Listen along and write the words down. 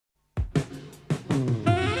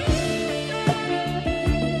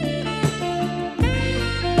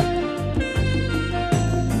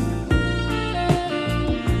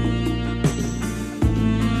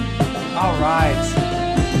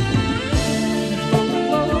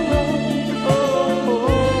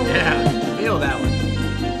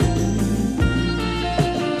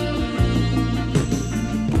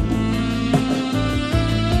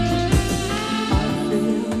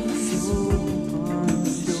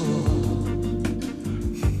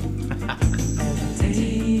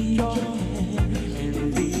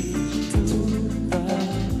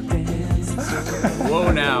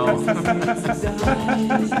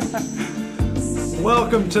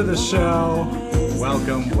Welcome to the show.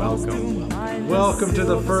 Welcome. Welcome to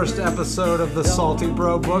the first episode of the Salty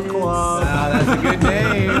Bro Book Club. That's a good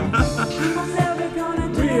name.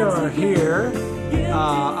 We are here.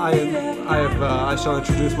 I shall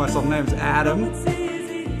introduce myself. My name's Adam,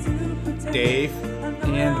 Dave.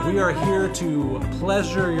 and we are here to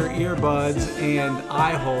pleasure your earbuds and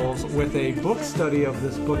eye holes with a book study of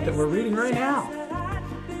this book that we're reading right now.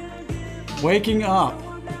 Waking Up.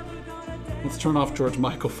 Let's turn off George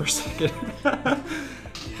Michael for a second.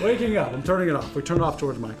 Waking Up. I'm turning it off. We turned off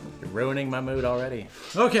George Michael. You're ruining my mood already.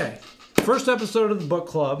 Okay. First episode of the book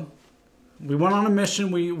club. We went on a mission.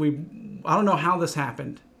 We I don't know how this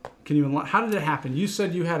happened. How did it happen? You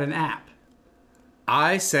said you had an app.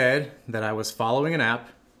 I said that I was following an app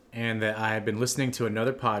and that I had been listening to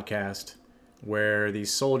another podcast where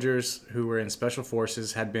these soldiers who were in special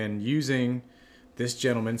forces had been using this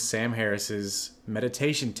gentleman, Sam Harris's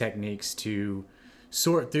meditation techniques to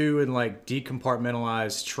sort through and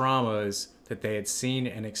decompartmentalize traumas that they had seen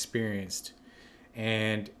and experienced.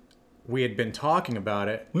 And we had been talking about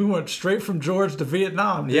it. We went straight from George to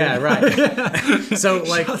Vietnam. Dude. Yeah, right. So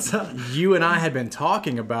you and I had been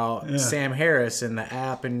talking about Sam Harris and the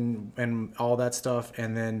app and all that stuff.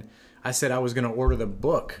 And then I said I was going to order the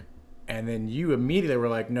book. And then you immediately were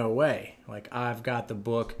like, no way. I've got the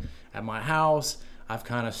book at my house. I've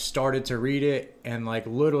kind of started to read it. And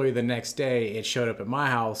literally the next day it showed up at my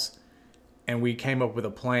house. And we came up with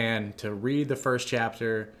a plan to read the first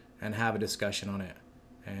chapter and have a discussion on it.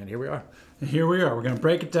 And here we are. We're going to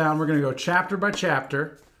break it down. We're going to go chapter by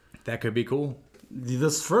chapter. That could be cool.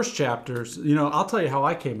 This first chapter's, I'll tell you how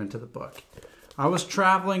I came into the book. I was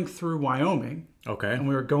traveling through Wyoming. Okay. And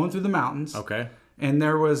we were going through the mountains. Okay. And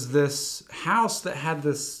there was this house that had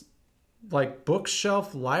this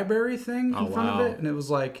bookshelf library thing in front of it. And it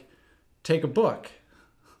was take a book.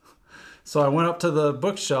 So I went up to the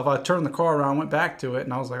bookshelf. I turned the car around, went back to it.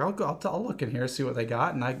 And I was like, I'll look in here, see what they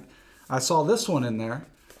got. And I saw this one in there.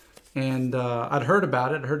 And I'd heard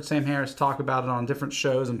about it. I heard Sam Harris talk about it on different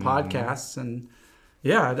shows and podcasts. And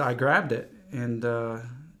I grabbed it. And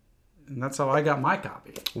that's how I got my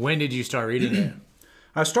copy. When did you start reading it?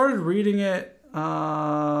 I started reading it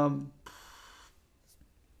probably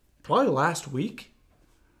last week.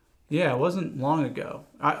 Yeah, it wasn't long ago.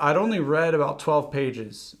 I'd only read about 12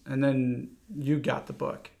 pages. And then you got the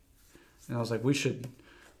book. And I was like, we should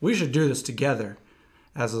do this together.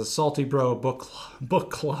 As a Salty Bro book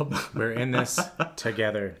club. We're in this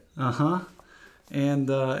together. And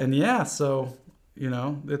so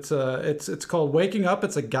it's called Waking Up.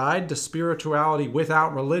 It's a guide to spirituality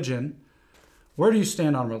without religion. Where do you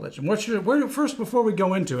stand on religion? First, before we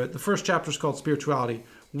go into it, the first chapter is called Spirituality.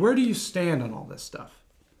 Where do you stand on all this stuff?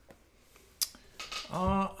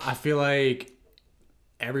 I feel like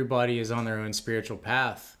everybody is on their own spiritual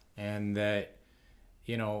path, and that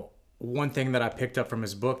one thing that I picked up from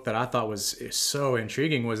his book that I thought was so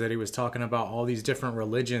intriguing was that he was talking about all these different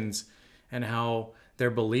religions and how their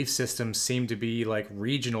belief systems seem to be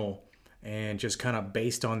regional and just kind of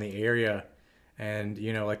based on the area. And,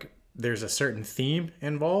 there's a certain theme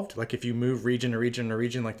involved. If you move region to region to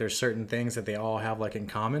region, there's certain things that they all have in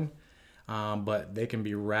common, but they can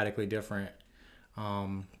be radically different.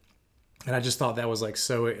 And I just thought that was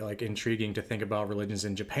so intriguing to think about religions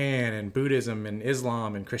in Japan and Buddhism and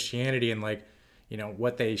Islam and Christianity and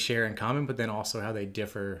what they share in common, but then also how they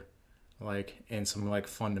differ in some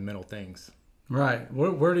fundamental things. Right.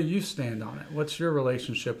 Where do you stand on it? What's your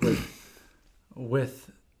relationship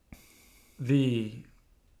with the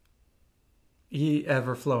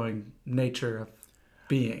ever-flowing nature of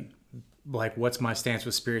being? What's my stance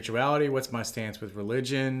with spirituality? What's my stance with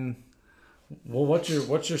religion? Well, what's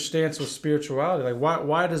your stance with spirituality?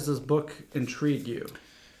 Why does this book intrigue you?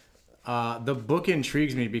 The book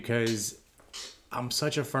intrigues me because I'm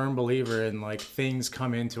such a firm believer in things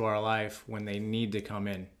come into our life when they need to come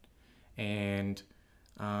in. And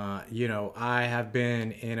I have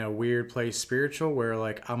been in a weird place spiritual where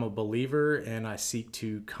I'm a believer and I seek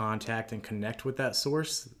to contact and connect with that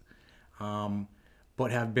source,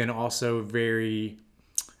 but have been also very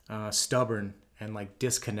stubborn and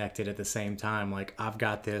disconnected at the same time. I've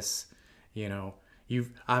got this,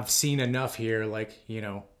 I've seen enough here,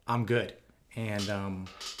 I'm good. And,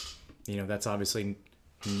 that's obviously,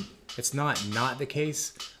 it's not the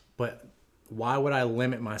case, but why would I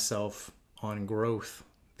limit myself on growth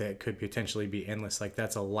that could potentially be endless?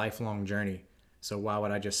 That's a lifelong journey. So why would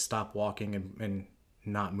I just stop walking and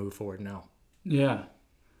not move forward now? Yeah.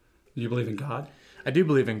 Do you believe in God? I do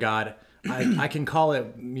believe in God. I can call it,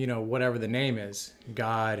 whatever the name is,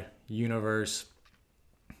 God, universe,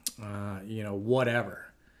 whatever.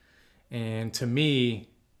 And to me,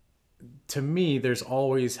 there's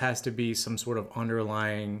always has to be some sort of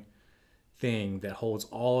underlying thing that holds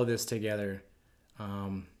all of this together.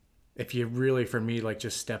 If you really, for me, like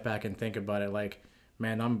just step back and think about it, like,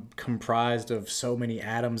 man, I'm comprised of so many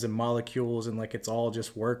atoms and molecules, and like it's all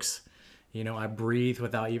just works. You know, I breathe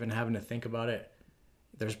without even having to think about it.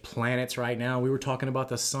 There's planets right now. We were talking about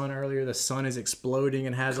the sun earlier. The sun is exploding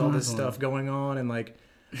and has all this stuff going on, and like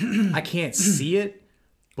I can't see it,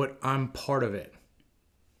 but I'm part of it.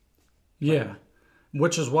 Yeah.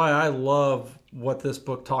 Which is why I love what this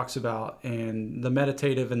book talks about and the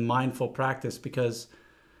meditative and mindful practice, because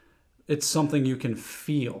it's something you can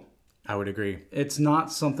feel. I would agree. It's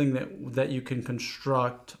not something that you can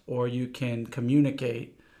construct or you can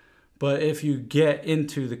communicate. But if you get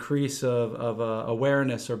into the crease of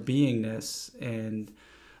awareness or beingness, and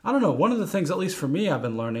I don't know, one of the things, at least for me, I've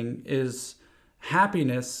been learning is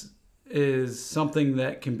happiness is something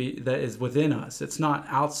that is within us. It's not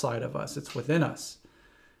outside of us. It's within us.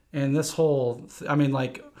 And this whole,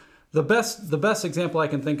 like the best example I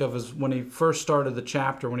can think of is when he first started the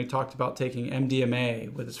chapter, when he talked about taking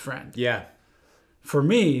MDMA with his friend. Yeah. For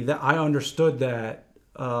me, that I understood that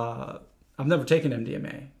I've never taken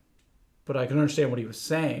MDMA, but I can understand what he was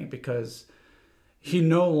saying, because he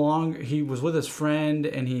was with his friend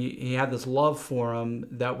and he had this love for him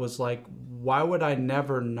that was like, why would I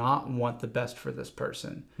never not want the best for this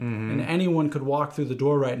person? Mm-hmm. And anyone could walk through the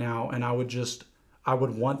door right now and I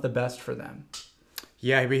would want the best for them.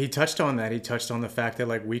 Yeah, but he touched on that. He touched on the fact that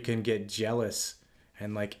like we can get jealous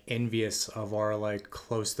and like envious of our like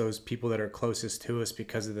those people that are closest to us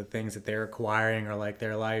because of the things that they're acquiring or like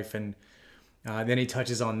their life. And then he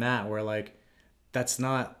touches on that where like that's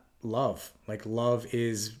not love. Like love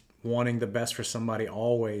is wanting the best for somebody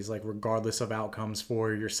always, like regardless of outcomes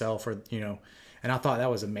for yourself or, you know, and I thought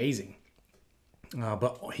that was amazing.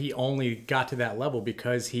 But he only got to that level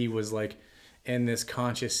because he was like in this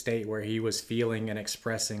conscious state where he was feeling and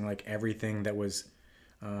expressing like everything that was,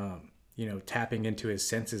 you know, tapping into his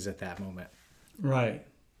senses at that moment. Right.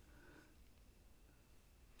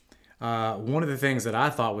 One of the things that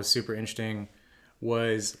I thought was super interesting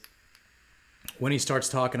was when he starts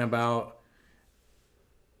talking about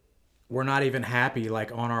we're not even happy,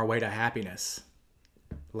 like on our way to happiness.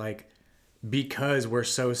 Like, because we're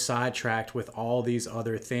so sidetracked with all these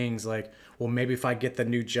other things, like, well, maybe if I get the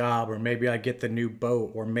new job, or maybe I get the new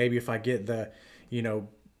boat, or maybe if I get the, you know,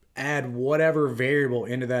 add whatever variable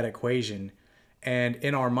into that equation. And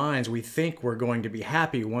in our minds, we think we're going to be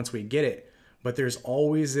happy once we get it. But there's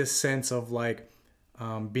always this sense of like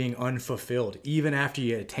being unfulfilled, even after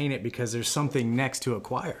you attain it, because there's something next to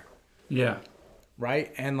acquire. Yeah.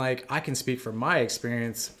 Right? And like, I can speak from my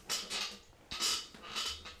experience.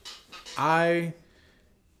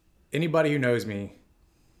 Anybody who knows me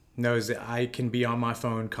knows that I can be on my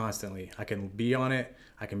phone constantly. I can be on it.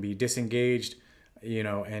 I can be disengaged, you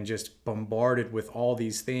know, and just bombarded with all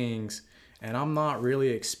these things. And I'm not really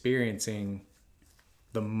experiencing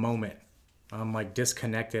the moment. I'm like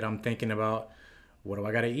disconnected. I'm thinking about, what do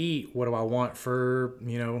I got to eat? What do I want for,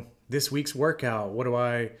 you know, this week's workout? What do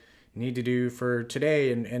I need to do for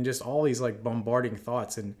today? And just all these like bombarding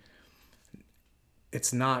thoughts. And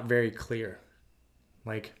it's not very clear.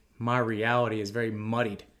 Like my reality is very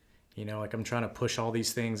muddied, you know, like I'm trying to push all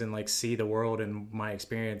these things and like see the world and my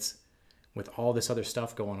experience with all this other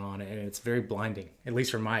stuff going on. And it's very blinding, at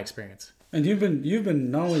least from my experience. And you've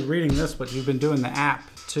been not only reading this, but you've been doing the app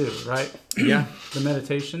too, right? Yeah. The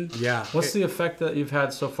meditation. Yeah. What's the effect that you've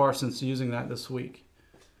had so far since using that this week?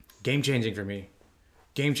 Game changing for me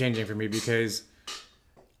because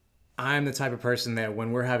I'm the type of person that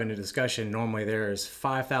when we're having a discussion, normally there's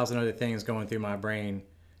 5,000 other things going through my brain,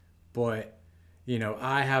 but you know,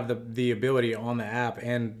 I have the ability on the app,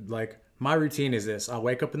 and like my routine is this: I'll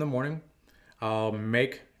wake up in the morning, I'll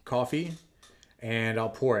make coffee, and I'll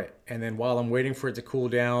pour it. And then while I'm waiting for it to cool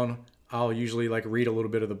down, I'll usually like read a little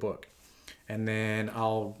bit of the book. And then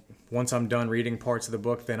once I'm done reading parts of the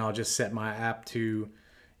book, then I'll just set my app to,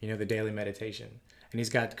 you know, the daily meditation. And he's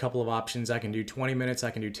got a couple of options. I can do 20 minutes,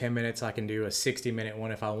 I can do 10 minutes, I can do a 60-minute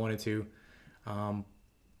one if I wanted to.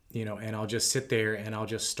 You know, and I'll just sit there and I'll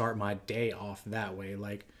just start my day off that way,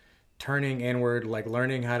 like turning inward, like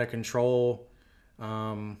learning how to control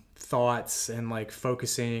thoughts and like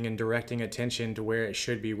focusing and directing attention to where it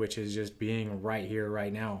should be, which is just being right here,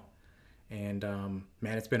 right now. And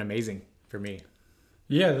man, it's been amazing for me.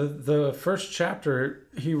 Yeah, the first chapter,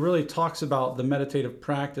 he really talks about the meditative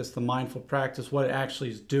practice, the mindful practice, what it actually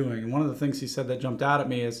is doing. And one of the things he said that jumped out at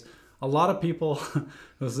me is a lot of people, it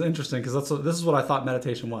was interesting because this is what I thought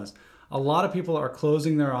meditation was. A lot of people are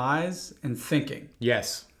closing their eyes and thinking.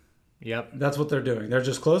 Yes. Yep. That's what they're doing. They're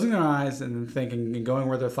just closing their eyes and thinking and going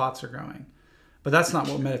where their thoughts are going. But that's not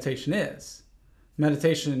what meditation is.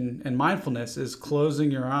 Meditation and mindfulness is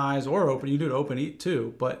closing your eyes or open. You do it open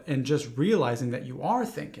too, but and just realizing that you are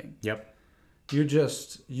thinking. Yep. You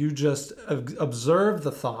just observe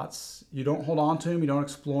the thoughts. You don't hold on to them. You don't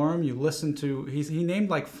explore them. You listen to. He named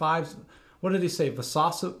like 5. What did he say?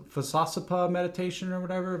 Vipassana meditation or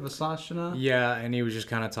whatever. Vipassana. Yeah, and he was just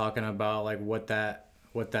kind of talking about like what that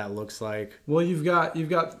looks like. Well, you've got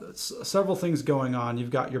several things going on. You've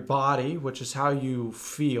got your body, which is how you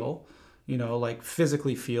feel. Like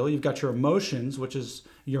physically feel. You've got your emotions, which is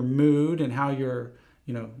your mood and how your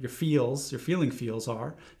feeling feels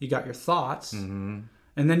are. You got your thoughts. Mm-hmm.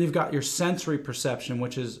 And then you've got your sensory perception,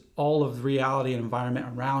 which is all of the reality and environment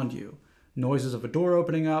around you. Noises of a door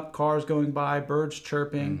opening up, cars going by, birds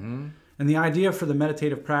chirping. Mm-hmm. And the idea for the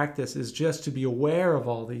meditative practice is just to be aware of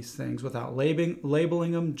all these things without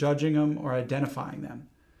labeling them, judging them, or identifying them.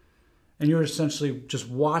 And you're essentially just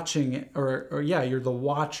watching it, you're the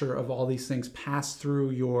watcher of all these things pass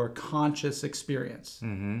through your conscious experience.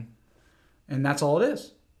 Mm-hmm. And that's all it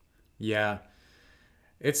is. Yeah.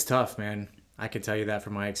 It's tough, man. I can tell you that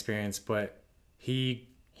from my experience, but he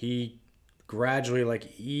gradually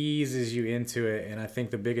like eases you into it. And I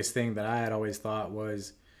think the biggest thing that I had always thought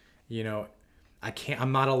was,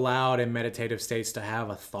 I'm not allowed in meditative states to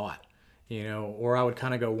have a thought, or I would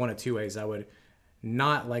kind of go one of two ways. I would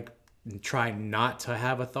not like try not to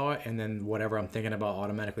have a thought, and then whatever I'm thinking about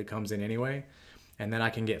automatically comes in anyway. And then I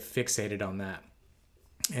can get fixated on that.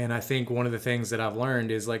 And I think one of the things that I've learned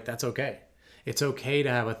is like, that's okay. It's okay to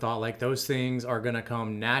have a thought. Like those things are going to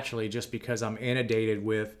come naturally just because I'm inundated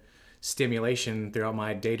with stimulation throughout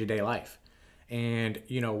my day-to-day life. And,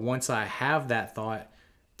 once I have that thought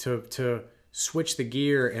to switch the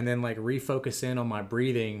gear and then like refocus in on my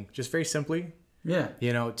breathing, just very simply, yeah,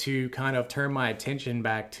 to kind of turn my attention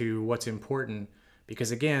back to what's important.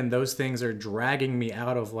 Because again, those things are dragging me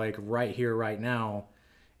out of like right here, right now.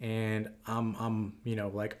 And I'm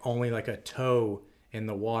like only like a toe in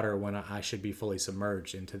the water when I should be fully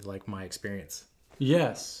submerged into like my experience.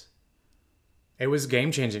 Yes. It was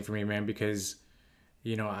game changing for me, man, because,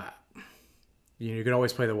 you could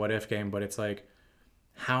always play the what if game, but it's like,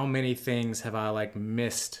 how many things have I like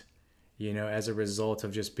missed, as a result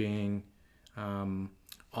of just being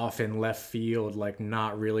off in left field, like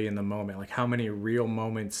not really in the moment. Like how many real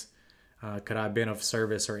moments could I have been of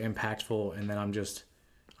service or impactful, and then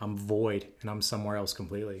I'm void and I'm somewhere else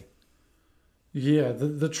completely. Yeah,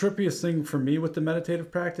 the trippiest thing for me with the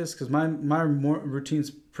meditative practice, because my routine's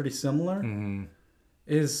pretty similar, mm-hmm.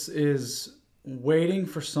 is waiting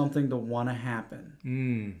for something to want to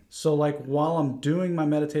happen. So like while I'm doing my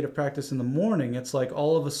meditative practice in the morning, it's like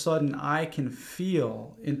all of a sudden I can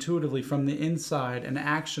feel intuitively from the inside an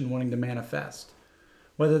action wanting to manifest.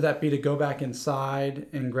 Whether that be to go back inside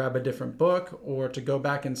and grab a different book, or to go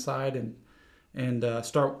back inside and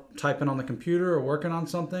start typing on the computer or working on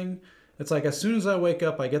something. It's like as soon as I wake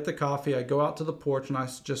up, I get the coffee, I go out to the porch, and I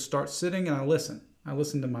just start sitting and I listen. I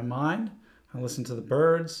listen to my mind, I listen to the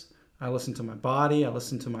birds, I listen to my body, I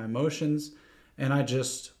listen to my emotions, and I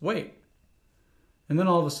just wait. And then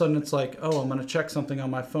all of a sudden it's like, oh, I'm going to check something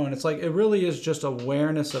on my phone. It's like, it really is just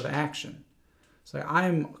awareness of action. It's like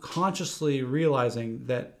I'm consciously realizing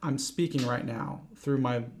that I'm speaking right now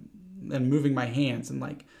and moving my hands, and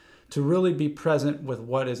like to really be present with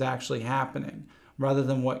what is actually happening rather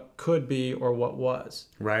than what could be or what was.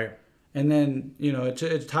 Right. And then,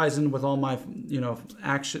 it ties in with all my,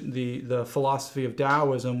 action, the philosophy of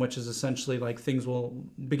Taoism, which is essentially like things will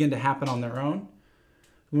begin to happen on their own.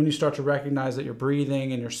 When you start to recognize that you're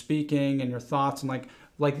breathing and you're speaking and your thoughts, and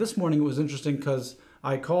like this morning, it was interesting because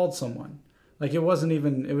I called someone. Like it was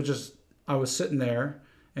just, I was sitting there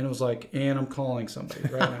and it was like, and I'm calling somebody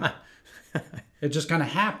right now. It just kind of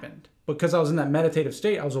happened because I was in that meditative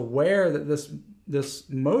state. I was aware that this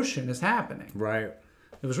motion is happening. Right.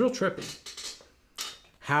 It was real trippy.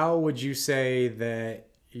 How would you say that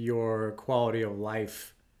your quality of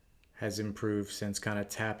life has improved since kind of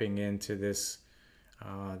tapping into this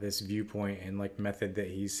viewpoint and like method that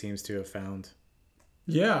he seems to have found?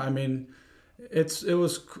 Yeah, I mean,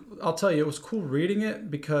 I'll tell you, it was cool reading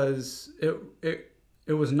it because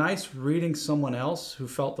it was nice reading someone else who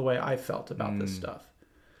felt the way I felt about this stuff.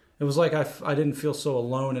 It was like I didn't feel so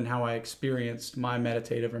alone in how I experienced my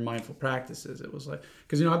meditative or mindful practices. It was like,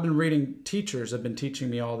 because, I've been reading teachers have been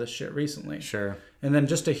teaching me all this shit recently. Sure. And then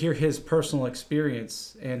just to hear his personal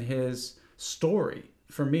experience and his story,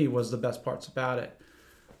 for me, was the best parts about it.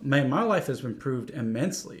 Man, my life has improved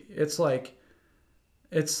immensely. It's like,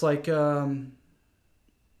 I'll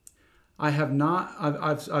I have not.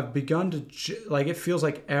 I've begun to like. It feels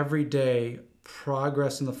like every day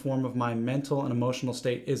progress in the form of my mental and emotional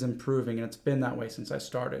state is improving, and it's been that way since I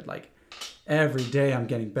started. Like every day, I'm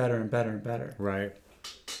getting better and better and better. Right.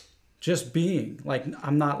 Just being like,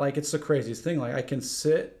 I'm not like, it's the craziest thing. Like I can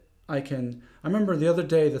sit. I remember the other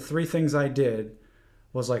day, the 3 things I did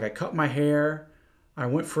was like I cut my hair, I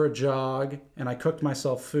went for a jog, and I cooked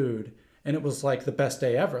myself food. And it was like the best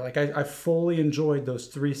day ever. Like I fully enjoyed those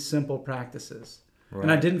 3 simple practices. Right.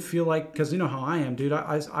 And I didn't feel like, because you know how I am, dude.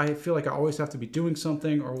 I feel like I always have to be doing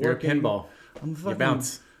something or working. You're a pinball. You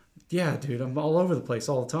bounce. Yeah, dude. I'm all over the place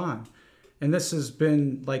all the time. And this has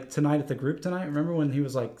been like tonight at the group tonight. Remember when he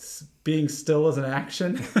was like being still as an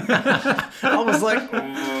action? I was like,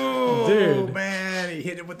 oh, dude, man, he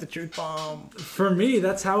hit it with the truth bomb. For me,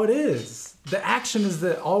 that's how it is. The action is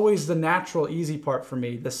always the natural, easy part for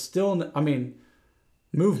me.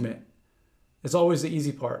 Movement is always the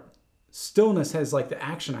easy part. Stillness has like the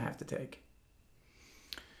action I have to take.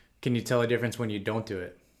 Can you tell a difference when you don't do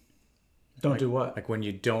it? Don't do what? Like when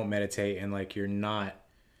you don't meditate and like you're not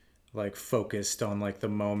like focused on like the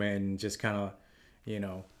moment and just kind of, you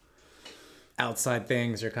know, outside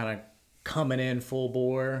things are kind of coming in full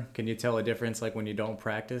bore. Can you tell a difference like when you don't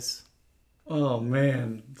practice? Oh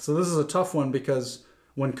man. So this is a tough one because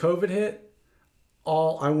when COVID hit,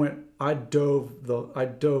 I dove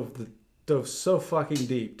so fucking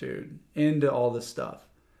deep, dude, into all this stuff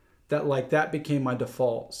that like that became my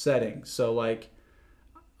default setting. So like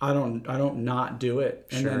I don't not do it.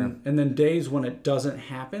 And sure. then days when it doesn't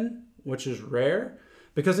happen, which is rare,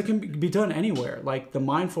 because it can be done anywhere. Like the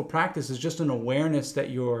mindful practice is just an awareness that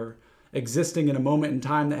you're existing in a moment in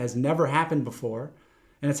time that has never happened before,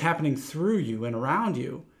 and it's happening through you and around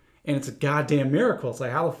you, and it's a goddamn miracle. It's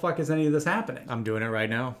like, how the fuck is any of this happening? I'm doing it right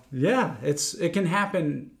now. Yeah, it can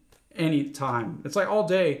happen anytime. It's like all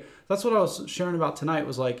day. That's what I was sharing about tonight,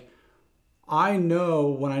 was like, I know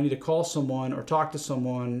when I need to call someone or talk to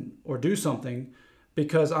someone or do something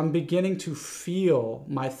because I'm beginning to feel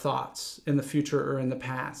my thoughts in the future or in the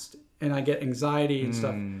past, and I get anxiety and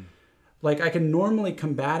stuff. Like I can normally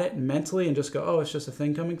combat it mentally and just go, oh, it's just a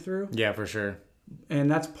thing coming through. Yeah, for sure.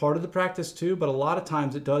 And that's part of the practice too. But a lot of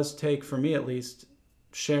times it does take, for me at least,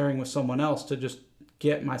 sharing with someone else to just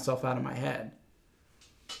get myself out of my head.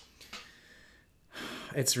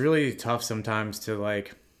 It's really tough sometimes to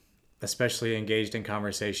like, especially engaged in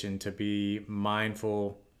conversation, to be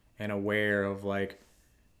mindful and aware of like,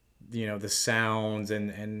 you know, the sounds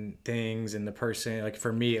and things and the person, like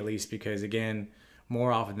for me at least, because again,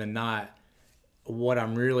 more often than not, what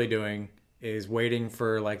I'm really doing is waiting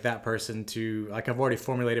for like that person to, like, I've already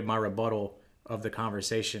formulated my rebuttal of the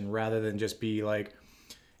conversation rather than just be like,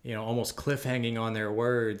 you know, almost cliffhanging on their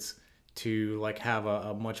words to like have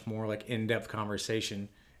a much more like in-depth conversation,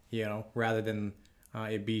 you know, rather than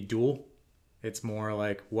it be dual. It's more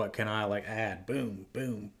like, what can I like add? Boom,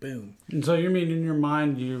 boom, boom. And so you mean in your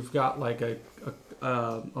mind you've got like a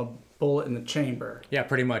bullet in the chamber? Yeah,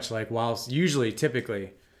 pretty much. Like whilst usually,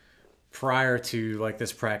 typically, prior to like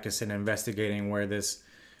this practice and investigating where this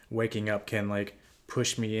waking up can like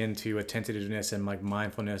push me into attentiveness and like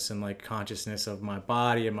mindfulness and like consciousness of my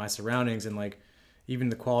body and my surroundings and like even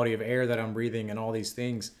the quality of air that I'm breathing and all these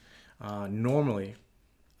things, normally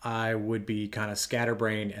I would be kind of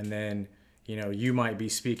scatterbrained, and then, you know, you might be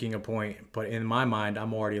speaking a point, but in my mind,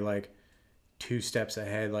 I'm already like 2 steps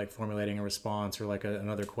ahead, like formulating a response or like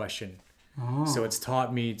another question. Oh. So it's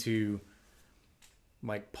taught me to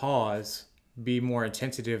like pause, be more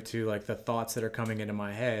attentive to like the thoughts that are coming into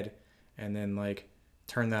my head, and then like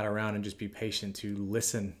turn that around and just be patient to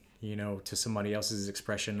listen, you know, to somebody else's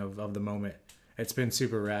expression of the moment. It's been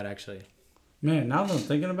super rad, actually. Man, now that I'm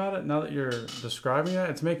thinking about it, now that you're describing it,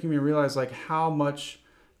 it's making me realize like how much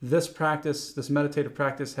this practice, this meditative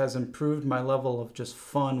practice, has improved my level of just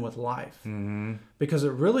fun with life. Mm-hmm. Because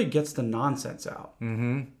it really gets the nonsense out.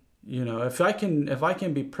 Mm-hmm. You know, if I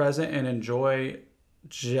can be present and enjoy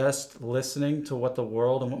just listening to what the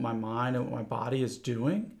world and what my mind and what my body is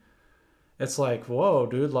doing, it's like, whoa,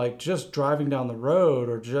 dude, like just driving down the road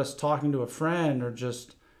or just talking to a friend or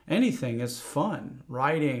just anything is fun.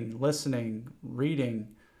 Writing, listening, reading.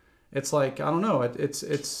 It's like, I don't know,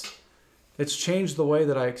 it's changed the way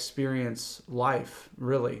that I experience life,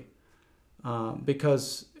 really,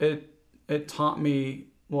 because it taught me.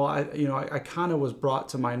 Well, I kind of was brought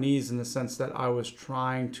to my knees in the sense that I was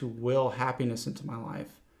trying to will happiness into my life.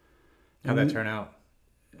 How'd that turn out?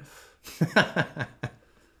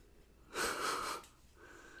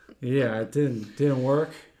 Yeah, it didn't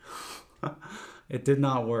work. It did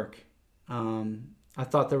not work. I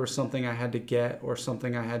thought there was something I had to get or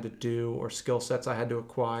something I had to do or skill sets I had to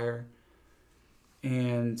acquire.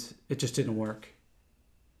 and it just didn't work.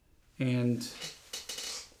 And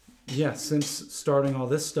yeah, since starting all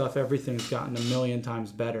this stuff, everything's gotten a million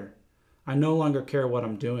times better. I no longer care what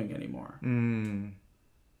I'm doing anymore.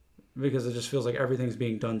 Because it just feels like everything's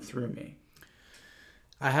being done through me.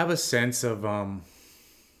 I have a sense of,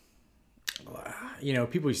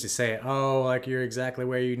 people used to say, oh, like, you're exactly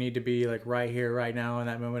where you need to be, like, right here, right now, in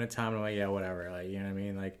that moment of time. And I'm like, yeah, whatever. Like, you know what I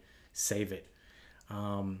mean? Like, save it.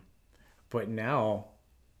 But now,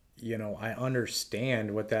 I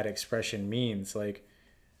understand what that expression means. Like,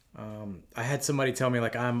 I had somebody tell me,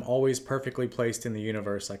 like, I'm always perfectly placed in the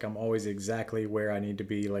universe. Like, I'm always exactly where I need to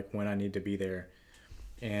be, like, when I need to be there.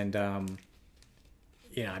 And, I'd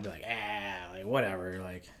be like, like, whatever.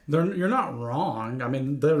 Like, you're not wrong. I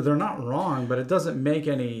mean, they're not wrong, but it doesn't make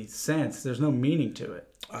any sense. There's no meaning to it.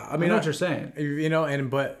 I know what you're saying.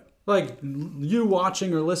 But like, you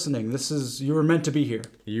watching or listening, you were meant to be here.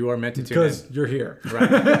 You are meant to tune because you're here. Right.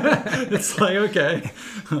 It's like, okay.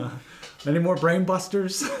 Any more brain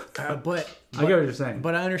busters? But I get what you're saying.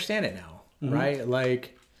 But I understand it now, right?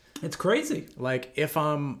 Like, it's crazy. Like, if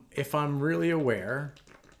I'm really aware,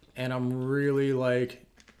 and I'm really, like,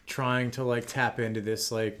 trying to, like, tap into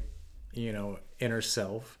this, like, inner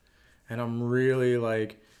self, and I'm really,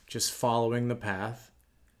 like, just following the path,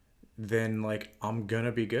 then, like, I'm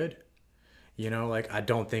gonna be good. Like, I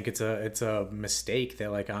don't think it's a mistake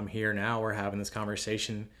that, like, I'm here now, we're having this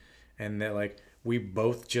conversation, and that, like, we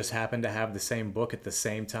both just happen to have the same book at the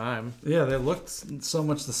same time. Yeah, they look so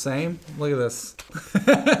much the same. Look at this.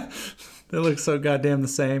 They look so goddamn the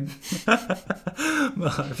same.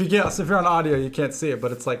 If you're on audio, you can't see it,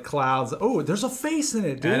 but it's like clouds. Oh, there's a face in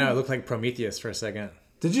it, dude. I know, it looked like Prometheus for a second.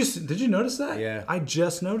 Did you notice that? Yeah. I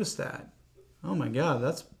just noticed that. Oh my god,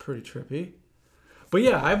 that's pretty trippy. But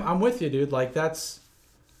yeah, I'm with you, dude. Like,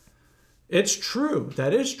 it's true.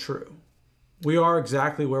 That is true. We are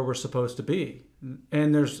exactly where we're supposed to be.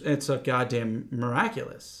 And it's a goddamn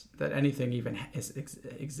miraculous that anything even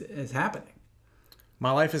is happening. My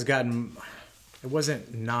life has gotten, it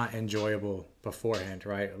wasn't not enjoyable beforehand,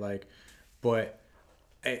 right? Like, but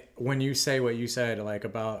when you say what you said, like,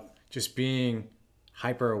 about just being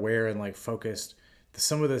hyper aware and, like, focused,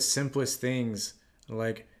 some of the simplest things,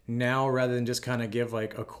 like, now, rather than just kind of give,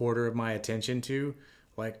 like, a quarter of my attention to,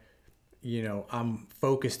 like, I'm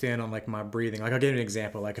focused in on, like, my breathing. Like, I'll give you an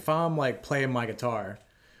example. Like, if I'm, like, playing my guitar,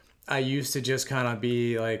 I used to just kind of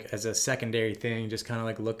be, like, as a secondary thing, just kind of,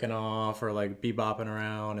 like, looking off or, like, bebopping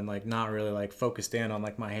around and, like, not really, like, focused in on,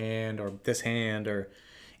 like, my hand or this hand or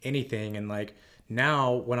anything. And, like,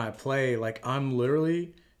 now when I play, like, I'm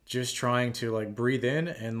literally just trying to, like, breathe in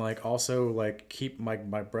and, like, also, like, keep my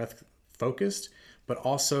breath focused. But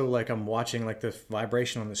also, like, I'm watching, like, the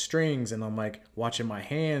vibration on the strings, and I'm, like, watching my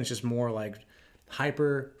hands, just more, like,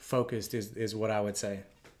 hyper focused is what I would say.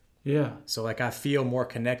 Yeah. So, like, I feel more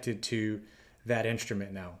connected to that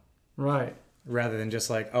instrument now. Right. Rather than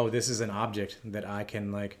just like, oh, this is an object that I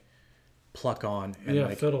can, like, pluck on and,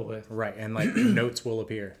 like, fiddle with. Right. And, like, notes will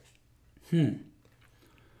appear.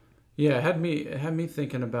 Yeah, it had me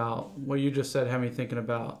thinking about what you just said. Had me thinking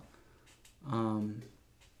about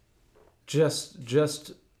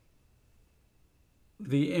just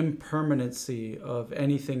the impermanency of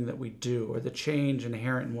anything that we do, or the change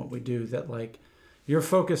inherent in what we do. That, like, you're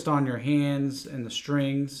focused on your hands and the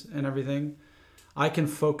strings and everything. I can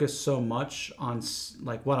focus so much on,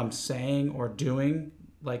 like, what I'm saying or doing,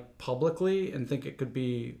 like, publicly, and think it could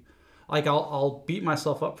be, like, I'll beat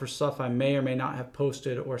myself up for stuff I may or may not have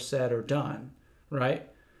posted or said or done, right?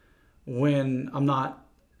 When I'm not.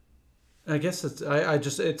 I guess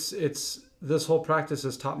it's this whole practice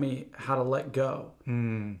has taught me how to let go.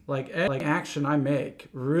 Like action I make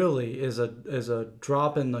really is a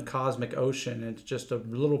drop in the cosmic ocean. It's just a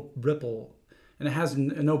little ripple, and it has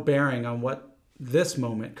no bearing on what this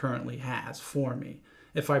moment currently has for me.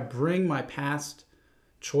 If I bring my past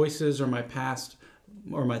choices or my past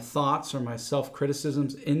or my thoughts or my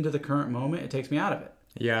self-criticisms into the current moment, it takes me out of it.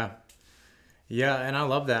 Yeah, and I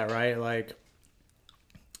love that, right? Like,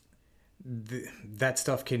 that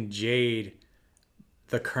stuff can jade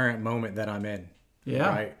the current moment that I'm in. Yeah.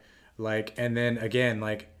 Right. Like, and then again,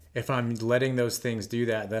 like, if I'm letting those things do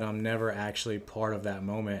that, then I'm never actually part of that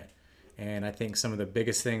moment. And I think some of the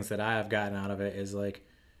biggest things that I have gotten out of it is, like,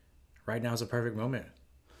 right now is a perfect moment.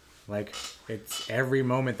 Like, it's every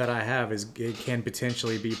moment that I have it can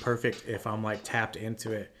potentially be perfect if I'm, like, tapped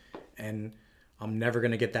into it, and I'm never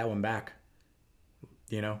going to get that one back.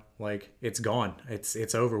 Like, it's gone.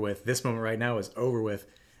 It's over with. This moment right now is over with.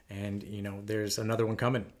 And, there's another one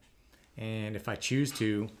coming. And if I choose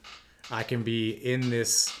to, I can be in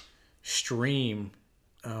this stream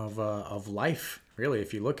of life really,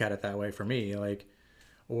 if you look at it that way for me, like,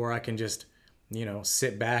 or I can just,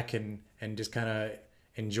 sit back and just kind of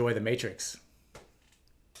enjoy the Matrix.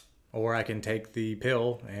 Or I can take the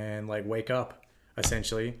pill and like wake up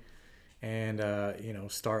essentially and,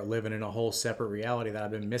 start living in a whole separate reality that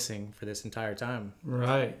I've been missing for this entire time.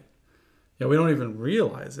 Right. Yeah, we don't even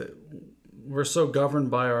realize it. We're so governed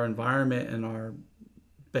by our environment and our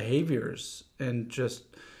behaviors and just,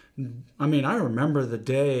 I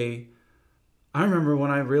remember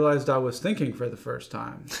when I realized I was thinking for the first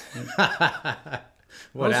time.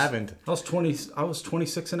 What happened? I was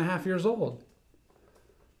 26 and a half years old.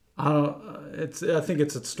 I think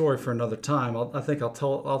it's a story for another time. I can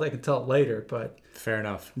tell it later, but fair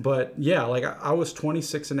enough. But yeah, like I was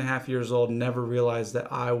 26 and a half years old and never realized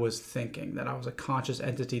that I was thinking, that I was a conscious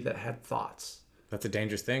entity that had thoughts. That's a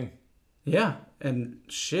dangerous thing. Yeah. And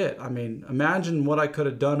shit, imagine what I could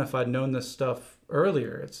have done if I'd known this stuff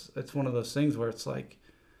earlier. It's one of those things where it's like,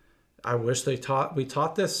 I wish we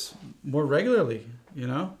taught this more regularly,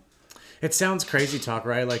 It sounds crazy talk,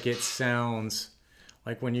 right? Like it sounds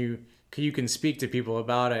like when you can speak to people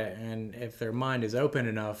about it, and if their mind is open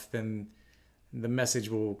enough, then the message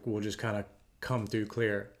will just kind of come through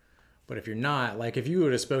clear. But if you're not, like if you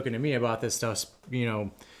would have spoken to me about this stuff,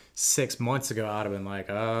 6 months ago, I'd have been like,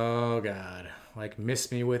 oh God, like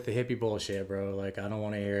miss me with the hippie bullshit, bro. Like I don't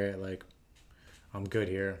want to hear it. Like I'm good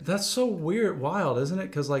here. That's so wild, isn't it?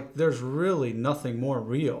 Because like there's really nothing more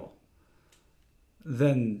real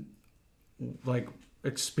than like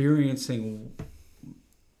experiencing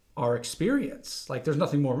our experience. Like there's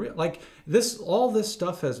nothing more real. Like all this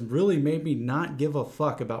stuff has really made me not give a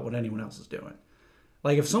fuck about what anyone else is doing.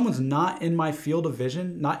 Like if someone's not in my field of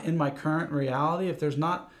vision, not in my current reality, if there's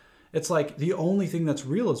not, it's like the only thing that's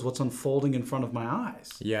real is what's unfolding in front of my eyes.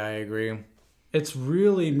 Yeah, I agree. It's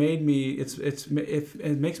really made me,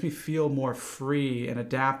 it makes me feel more free and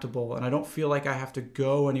adaptable, and I don't feel like I have to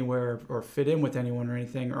go anywhere or fit in with anyone or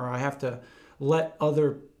anything, or I have to let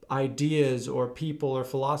other ideas or people or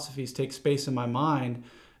philosophies take space in my mind,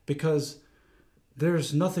 because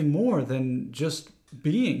there's nothing more than just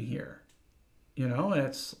being here. And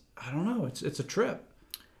it's, I don't know, it's a trip.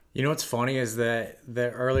 What's funny is that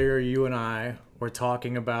earlier you and I were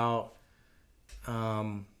talking about,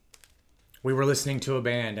 we were listening to a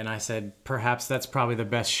band, and I said, perhaps that's probably the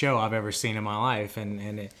best show I've ever seen in my life.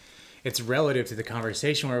 And it's relative to the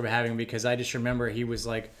conversation we were having, because I just remember he was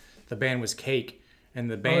like, the band was Cake, and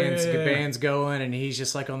the band's going, and he's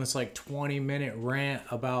just like on this like 20-minute rant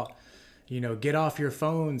about, get off your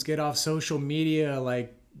phones, get off social media,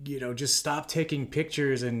 like, just stop taking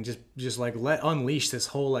pictures and just like unleash this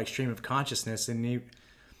whole like stream of consciousness. And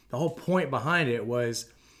the whole point behind it was,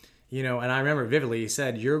 and I remember vividly, he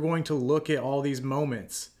said, you're going to look at all these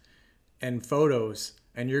moments and photos,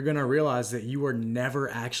 and you're going to realize that you were never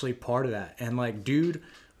actually part of that. And like, dude,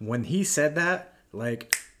 when he said that,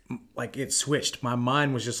 like it switched. My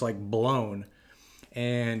mind was just like blown.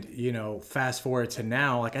 And, fast forward to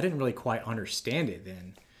now, like I didn't really quite understand it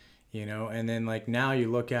then, and then like now you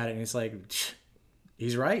look at it and it's like,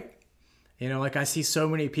 he's right. Like I see so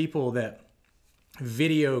many people that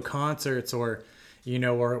video concerts or,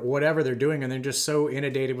 or whatever they're doing, and they're just so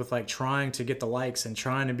inundated with like trying to get the likes and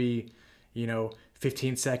trying to be,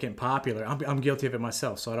 15-second popular. I'm guilty of it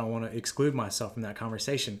myself, so I don't want to exclude myself from that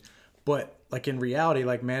conversation. But like in reality,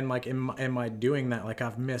 like, man, like am I doing that? Like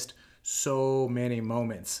I've missed so many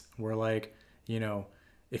moments where like,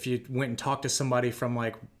 if you went and talked to somebody from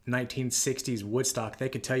like 1960s Woodstock, they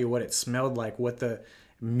could tell you what it smelled like, what the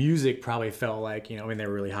music probably felt like. They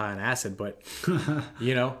were really high on acid, but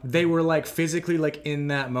they were like physically like in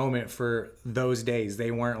that moment for those days. They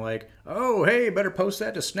weren't like, oh, hey, better post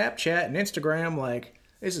that to Snapchat and Instagram. Like,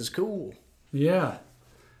 this is cool. Yeah.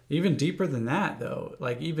 Even deeper than that, though,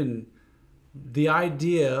 like even the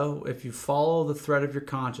idea, if you follow the thread of your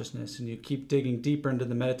consciousness and you keep digging deeper into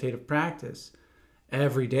the meditative practice,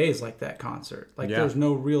 every day is like that concert. Like there's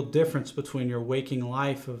no real difference between your waking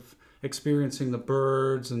life of experiencing the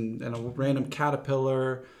birds and a random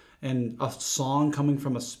caterpillar and a song coming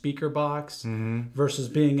from a speaker box versus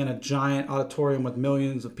being in a giant auditorium with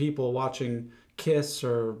millions of people watching Kiss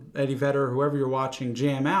or Eddie Vedder or whoever you're watching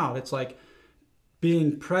jam out. It's like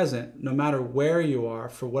being present no matter where you are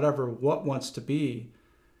for what wants to be.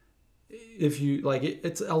 If you like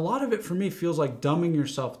it's a lot of it for me feels like dumbing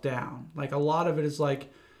yourself down. Like a lot of it is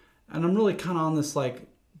like, and I'm really kind of on this like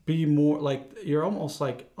be more like you're almost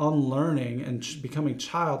like unlearning and becoming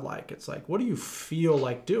childlike. It's like, what do you feel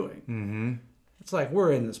like doing? It's like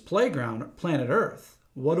we're in this playground, planet Earth.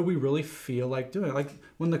 What do we really feel like doing? Like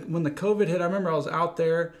when the COVID hit, I remember I was out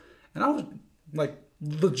there and I was like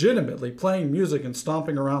legitimately playing music and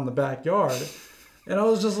stomping around the backyard. And I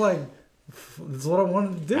was just like, this is what I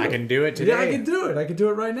wanted to do. I can do it today. Yeah, I can do it. I can do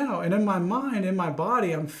it right now. And in my mind, in my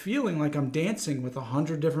body, I'm feeling like I'm dancing with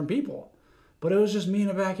 100 different people. But it was just me in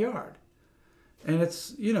a backyard. And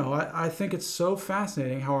it's, I think it's so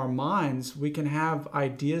fascinating how our minds, we can have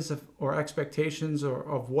ideas or expectations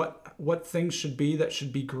of what things should be that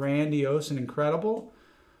should be grandiose and incredible.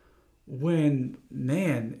 When,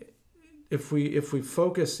 man, if we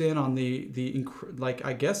focus in on the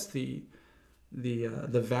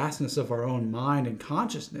vastness of our own mind and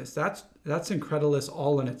consciousness, that's incredulous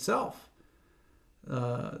all in itself.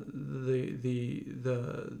 The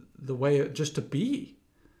way just to be,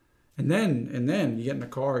 and then you get in a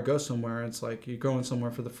car or go somewhere, and it's like you're going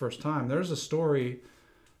somewhere for the first time. There's this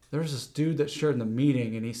dude that shared in the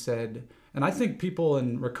meeting, and he said, and I think people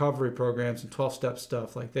in recovery programs and 12-step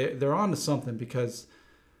stuff, like they're onto something, because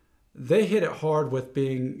they hit it hard with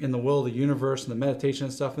being in the will of the universe and the meditation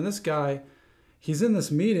and stuff. And this guy, he's in this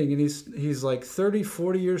meeting, and he's like 30,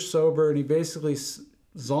 40 years sober, and he basically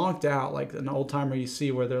zonked out like an old timer you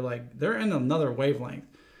see where they're in another wavelength.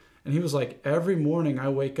 And he was like, every morning I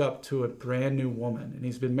wake up to a brand new woman, and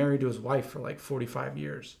he's been married to his wife for like 45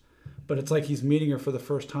 years. But it's like he's meeting her for the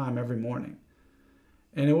first time every morning.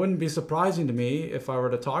 And it wouldn't be surprising to me if I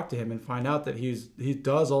were to talk to him and find out that he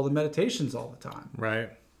does all the meditations all the time.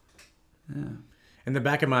 Right. Yeah. In the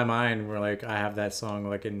back of my mind, where like I have that song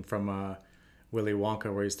like from Willy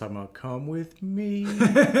Wonka, where he's talking about "Come with me,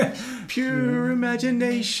 pure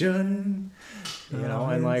imagination,"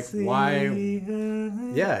 and like why?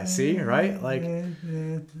 Yeah, see, right? Like,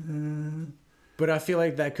 but I feel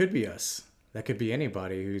like that could be us. That could be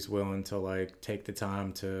anybody who's willing to like take the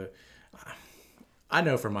time to. I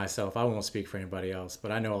know for myself, I won't speak for anybody else,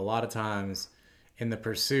 but I know a lot of times in the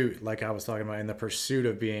pursuit, like I was talking about, in the pursuit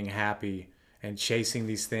of being happy and chasing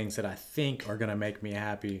these things that I think are going to make me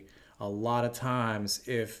happy, a lot of times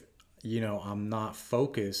if, I'm not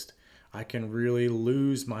focused, I can really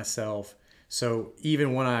lose myself. So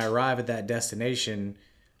even when I arrive at that destination,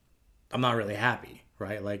 I'm not really happy,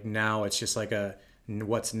 right? Like now it's just like a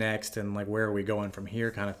what's next and like where are we going from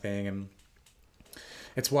here kind of thing. And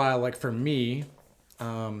it's why like for me,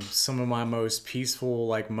 some of my most peaceful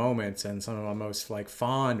like moments and some of my most like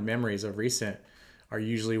fond memories of recent are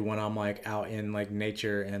usually when I'm like out in like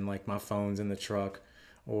nature and like my phone's in the truck,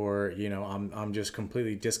 or I'm just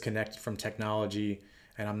completely disconnected from technology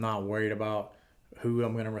and I'm not worried about who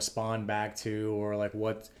I'm going to respond back to or like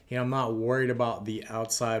what I'm not worried about the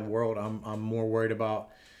outside world. I'm more worried about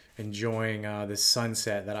enjoying the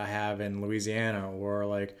sunset that I have in Louisiana, or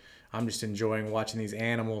like I'm just enjoying watching these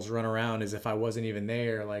animals run around as if I wasn't even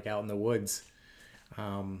there, like out in the woods.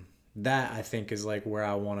 That I think is like where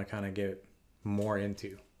I want to kind of get more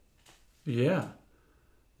into. Yeah.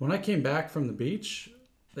 When I came back from the beach,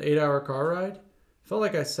 the 8-hour car ride, felt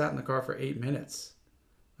like I sat in the car for 8 minutes.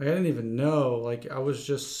 Like I didn't even know. Like I was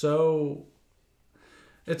just so.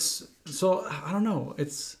 It's so I don't know.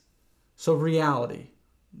 It's so reality,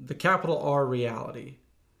 the capital R reality.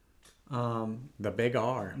 The big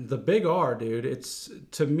R. The big R, dude. It's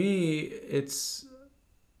to me, it's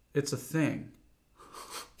a thing.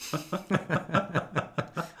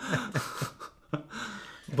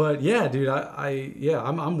 But yeah, dude,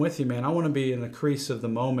 I'm with you, man. I want to be in the crease of the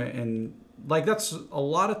moment, and like that's a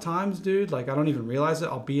lot of times, dude. Like I don't even realize it.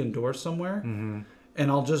 I'll be indoors somewhere, and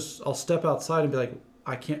I'll step outside and be like,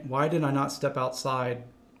 I can't. Why did I not step outside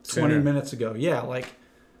 20 minutes ago? Yeah, like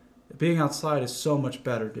being outside is so much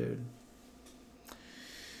better, dude.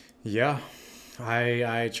 Yeah,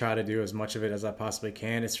 I try to do as much of it as I possibly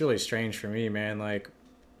can. It's really strange for me, man. Like,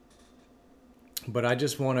 but I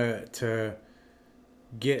just want to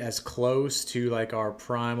get as close to like our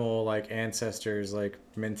primal like ancestors like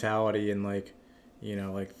mentality and like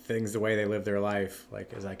like things the way they live their life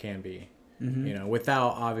like as I can be,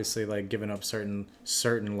 without obviously like giving up certain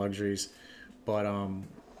luxuries, but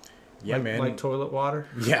yeah, like, man, like toilet water.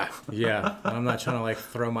 Yeah. I'm not trying to like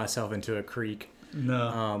throw myself into a creek.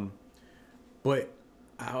 No. But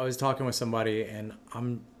I was talking with somebody and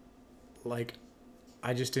I'm like,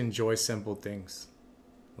 I just enjoy simple things.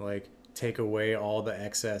 Like take away all the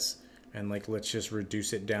excess and like, let's just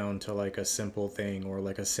reduce it down to like a simple thing or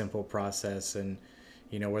like a simple process, and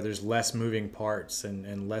where there's less moving parts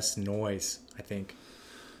and less noise, I think.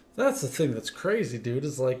 That's the thing that's crazy, dude,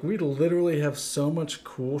 is like we literally have so much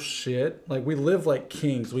cool shit. Like we live like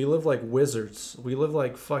kings. We live like wizards. We live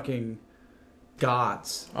like fucking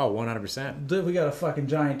gods. Oh, 100%. Dude, we got a fucking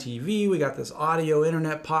giant TV. We got this audio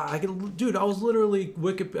internet I was literally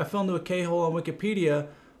I fell into a K-hole on Wikipedia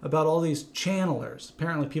about all these channelers.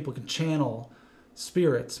 Apparently people can channel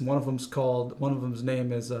spirits. One of them's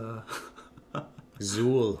name is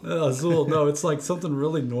Zool. Azul. No, it's like something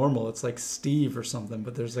really normal. It's like Steve or something.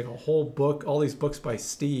 But there's like a whole book, all these books by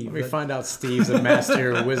Steve. Let me find out Steve's a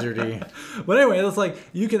master of wizardry. But anyway, it's like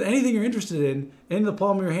you can anything you're interested in the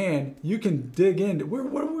palm of your hand. You can dig into.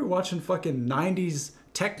 What are we watching? Fucking 90s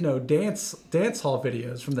techno dance hall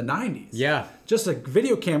videos from the 90s. Yeah, just a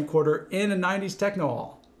video camcorder in a 90s techno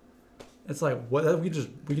hall. It's like what we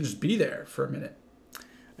can just be there for a minute.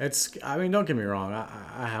 I mean, don't get me wrong.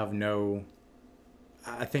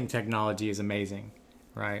 I think technology is amazing,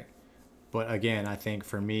 right? But again, I think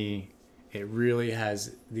for me, it really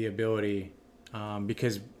has the ability,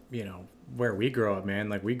 because, you know, where we grow up, man,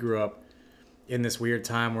 like we grew up in this weird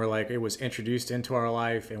time where like it was introduced into our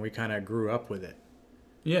life and we kind of grew up with it.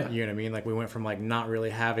 Yeah. You know what I mean? Like we went from like not really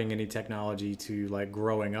having any technology to like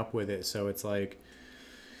growing up with it. So it's like,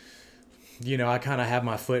 you know, I kind of have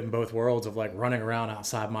my foot in both worlds of like running around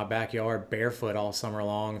outside my backyard barefoot all summer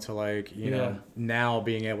long to like, you know, now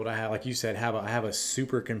being able to have, like you said, I have a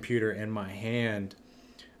supercomputer in my hand.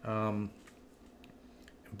 But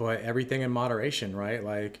everything in moderation, right?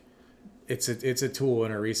 Like it's a tool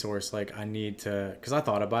and a resource. Like I need to, cause I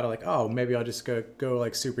thought about it like, oh, maybe I'll just go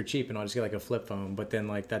like super cheap and I'll just get like a flip phone. But then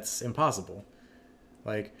like, that's impossible.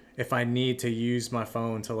 Like if I need to use my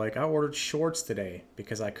phone to like, I ordered shorts today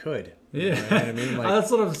because I could. Yeah, you know what I mean? Like,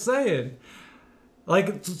 that's what I'm saying.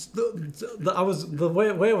 Like the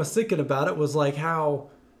way I was thinking about it was like how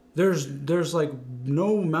there's like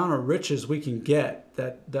no amount of riches we can get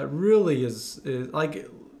that really is like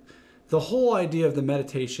the whole idea of the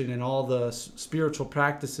meditation and all the spiritual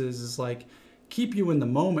practices is like keep you in the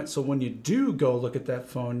moment. So when you do go look at that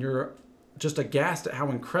phone, you're just aghast at how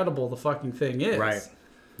incredible the fucking thing is. Right.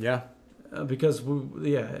 Yeah. Because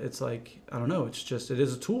it's like I don't know. It is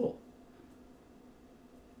a tool.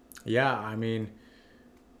 Yeah, I mean,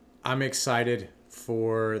 I'm excited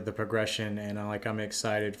for the progression and I'm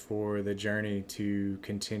excited for the journey to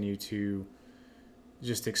continue to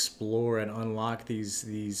just explore and unlock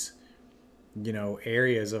these you know,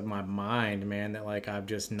 areas of my mind, man, that like I've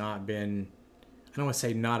just not been, I don't want to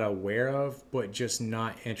say not aware of, but just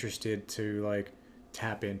not interested to like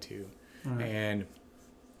tap into. Right. And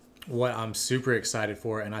what I'm super excited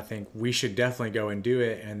for, and I think we should definitely go and do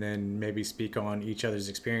it and then maybe speak on each other's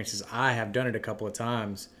experiences. I have done it a couple of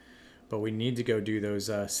times, but we need to go do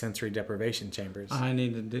those sensory deprivation chambers. We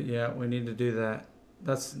need to do that.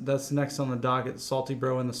 That's next on the docket. Salty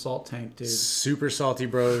Bro in the salt tank, dude. Super salty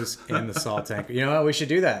bros in the salt tank. You know what? We should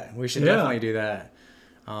do that. We should definitely do that.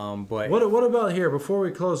 But what about here before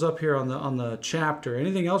we close up here on the chapter?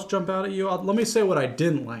 Anything else jump out at you? Let me say what I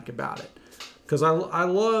didn't like about it. Because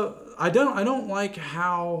I don't like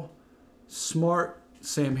how smart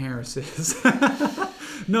Sam Harris is.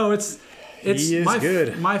 No, it's he is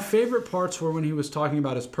good. My favorite parts were when he was talking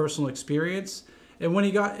about his personal experience, and when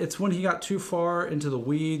he got too far into the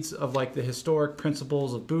weeds of like the historic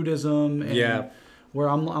principles of Buddhism. And where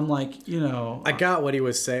I'm like, you know, I got what he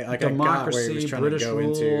was saying. Like democracy, I got where he was trying British to go rule,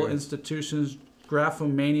 into institutions,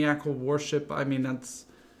 graphomaniacal worship. I mean, that's.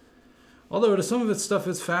 Although some of his stuff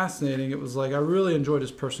is fascinating, it was like I really enjoyed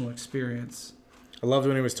his personal experience. I loved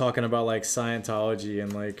when he was talking about like Scientology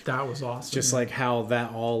and like that was awesome. Just like how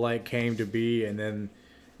that all like came to be, and then,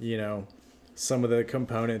 you know, some of the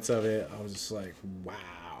components of it, I was just like,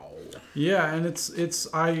 wow. Yeah, and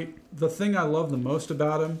the thing I love the most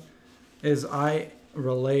about him is I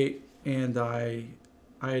relate and I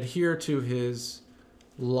adhere to his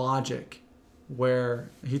logic. Where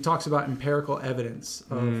he talks about empirical evidence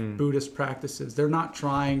of Buddhist practices. They're not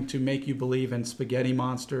trying to make you believe in spaghetti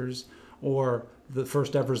monsters or the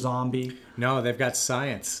first ever zombie. No, they've got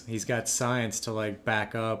science. He's got science to like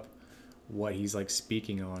back up what he's like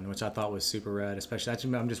speaking on, which I thought was super rad. Especially,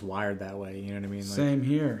 I'm just wired that way. You know what I mean? Like, same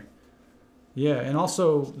here. Yeah, and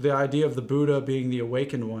also the idea of the Buddha being the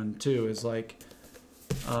awakened one too is like.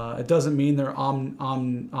 It doesn't mean they're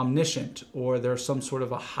omniscient or they're some sort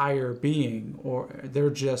of a higher being, or they're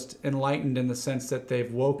just enlightened in the sense that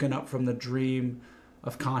they've woken up from the dream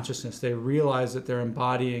of consciousness. They realize that they're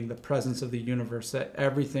embodying the presence of the universe, that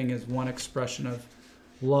everything is one expression of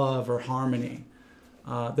love or harmony.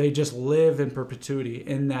 They just live in perpetuity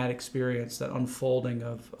in that experience, that unfolding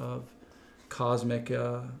of cosmic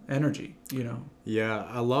energy, you know. Yeah,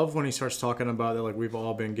 I love when he starts talking about that, like we've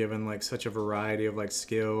all been given like such a variety of like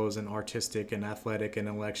skills and artistic and athletic and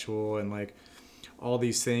intellectual and like all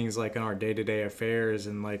these things like in our day-to-day affairs,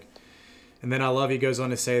 and then I love he goes on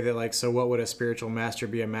to say that like, so what would a spiritual master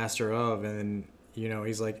be a master of? And then, you know,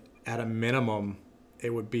 he's like, at a minimum it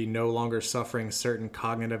would be no longer suffering certain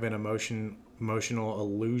cognitive and emotional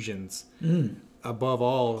illusions. above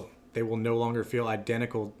all, they will no longer feel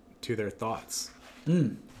identical to their thoughts.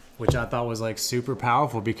 Which I thought was like super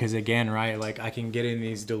powerful because, again, right, like I can get in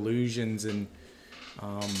these delusions and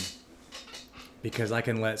because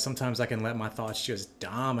sometimes I can let my thoughts just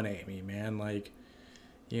dominate me, man. Like,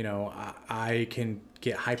 you know, I can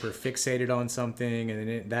get hyper fixated on something, and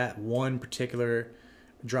then that one particular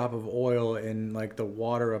drop of oil in like the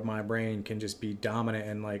water of my brain can just be dominant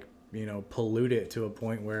and like, you know, pollute it to a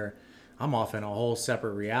point where I'm off in a whole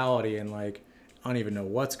separate reality and like I don't even know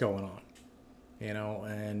what's going on, you know.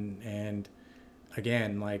 And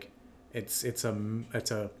again, like it's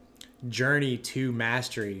a journey to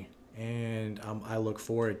mastery, and I look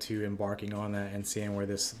forward to embarking on that and seeing where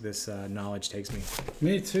this knowledge takes me.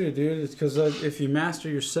 Me too, dude. It's because if you master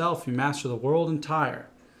yourself, you master the world entire.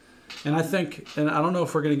 And I think, and I don't know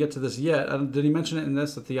if we're going to get to this yet. Did he mention it in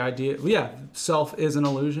this, that the idea, self is an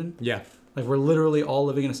illusion? Yeah. Like we're literally all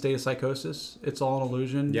living in a state of psychosis. It's all an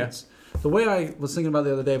illusion. Yeah. It's, the way I was thinking about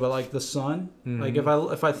the other day, but like the sun, like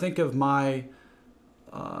if I think of my,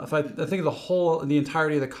 if I think of the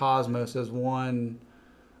entirety of the cosmos as one,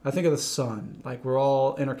 I think of the sun. Like we're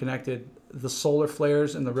all interconnected. The solar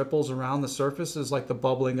flares and the ripples around the surface is like the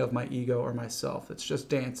bubbling of my ego or myself. It's just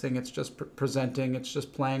dancing. It's just presenting. It's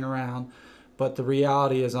just playing around. But the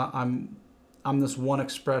reality is I'm this one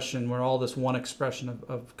expression. We're all this one expression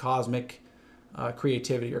of cosmic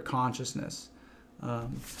creativity or consciousness.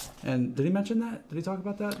 And did he mention that? Did he talk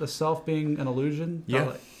about that? The self being an illusion?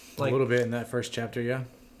 Yeah, like, a little bit in that first chapter, yeah.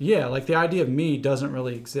 Yeah, like the idea of me doesn't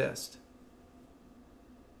really exist.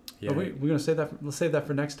 Yeah. Are we gonna save that? Let's save that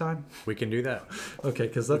for next time. We can do that. Okay,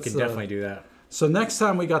 because we can definitely do that. So next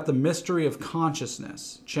time we got the mystery of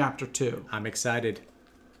consciousness, chapter 2. I'm excited.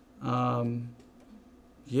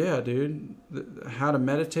 Yeah, dude. How to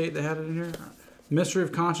meditate? They had it in here. Mystery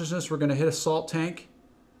of consciousness. We're gonna hit a salt tank.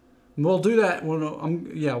 We'll do that when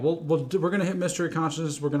we're gonna hit mystery of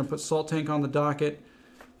consciousness. We're gonna put salt tank on the docket.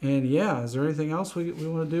 And yeah, is there anything else we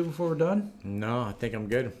want to do before we're done? No, I think I'm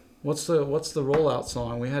good. What's the rollout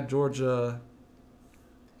song? We had George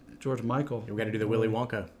Michael. We got to do the Willy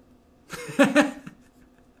Wonka.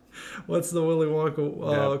 What's the Willy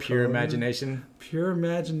Wonka? Pure Imagination. Pure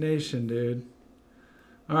Imagination, dude.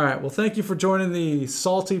 All right. Well, thank you for joining the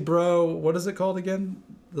Salty Bro. What is it called again?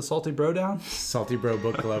 The Salty Bro Down? Salty Bro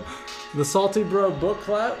Book Club. The Salty Bro Book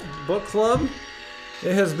Club.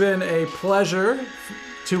 It has been a pleasure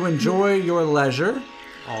to enjoy your leisure.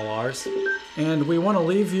 All ours. And we want to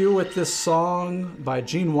leave you with this song by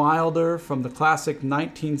Gene Wilder from the classic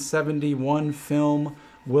 1971 film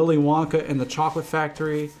Willy Wonka and the Chocolate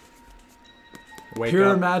Factory.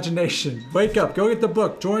 Pure Imagination. Wake up. Go get the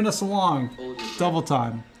book. Join us along. Double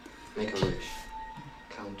time. Make a wish.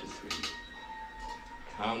 Count to 3.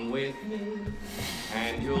 Come with me,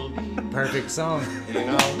 and you'll be perfect song. In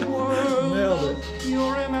a world Nailed it. of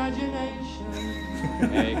your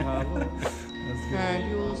imagination. Make a look, and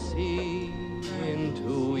you'll see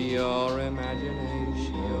into your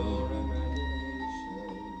imagination.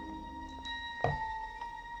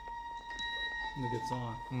 Good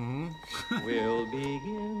song. Mm-hmm. We'll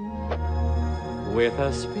begin with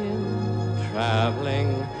a spin,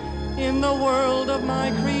 traveling in the world of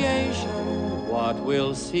my creation. What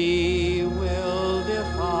we'll see will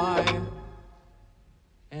defy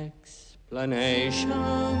explanation.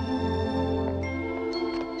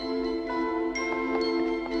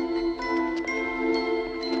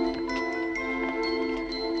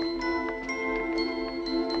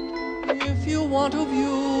 If you want to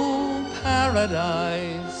view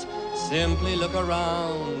paradise, simply look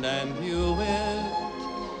around and view it.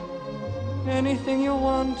 Anything you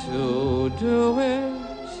want to do it.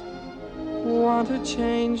 Want to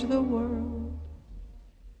change the world.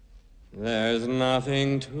 There's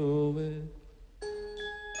nothing to it.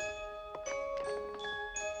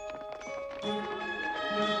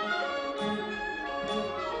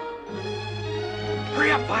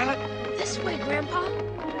 Hurry up, Violet! This way, Grandpa.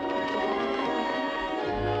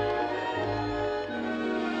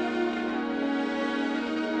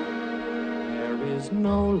 There's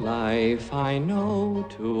no life I know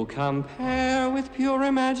to compare with pure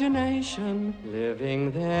imagination.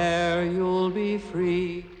 Living there, you'll be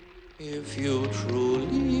free if you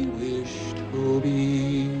truly wish to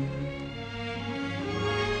be.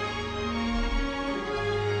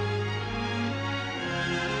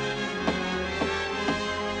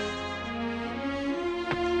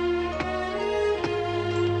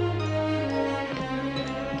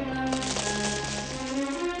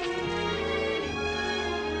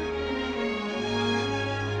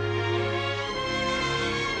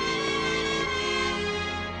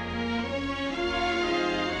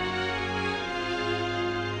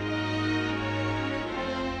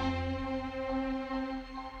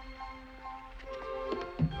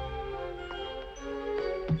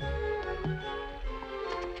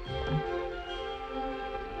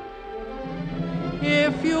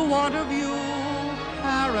 want to view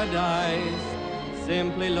paradise,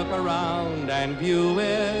 simply look around and view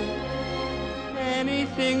it.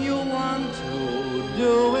 Anything you want to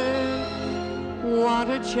do it. Want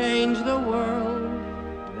to change the world,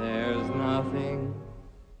 there's nothing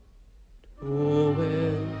to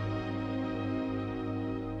it.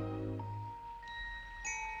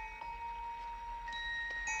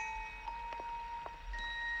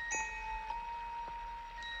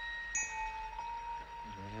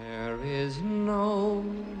 There is no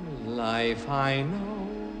life I know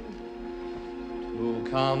to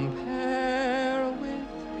compare with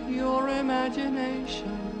pure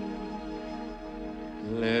imagination.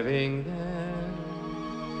 Living there,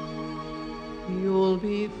 you'll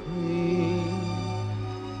be free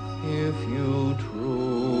if you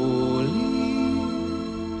truly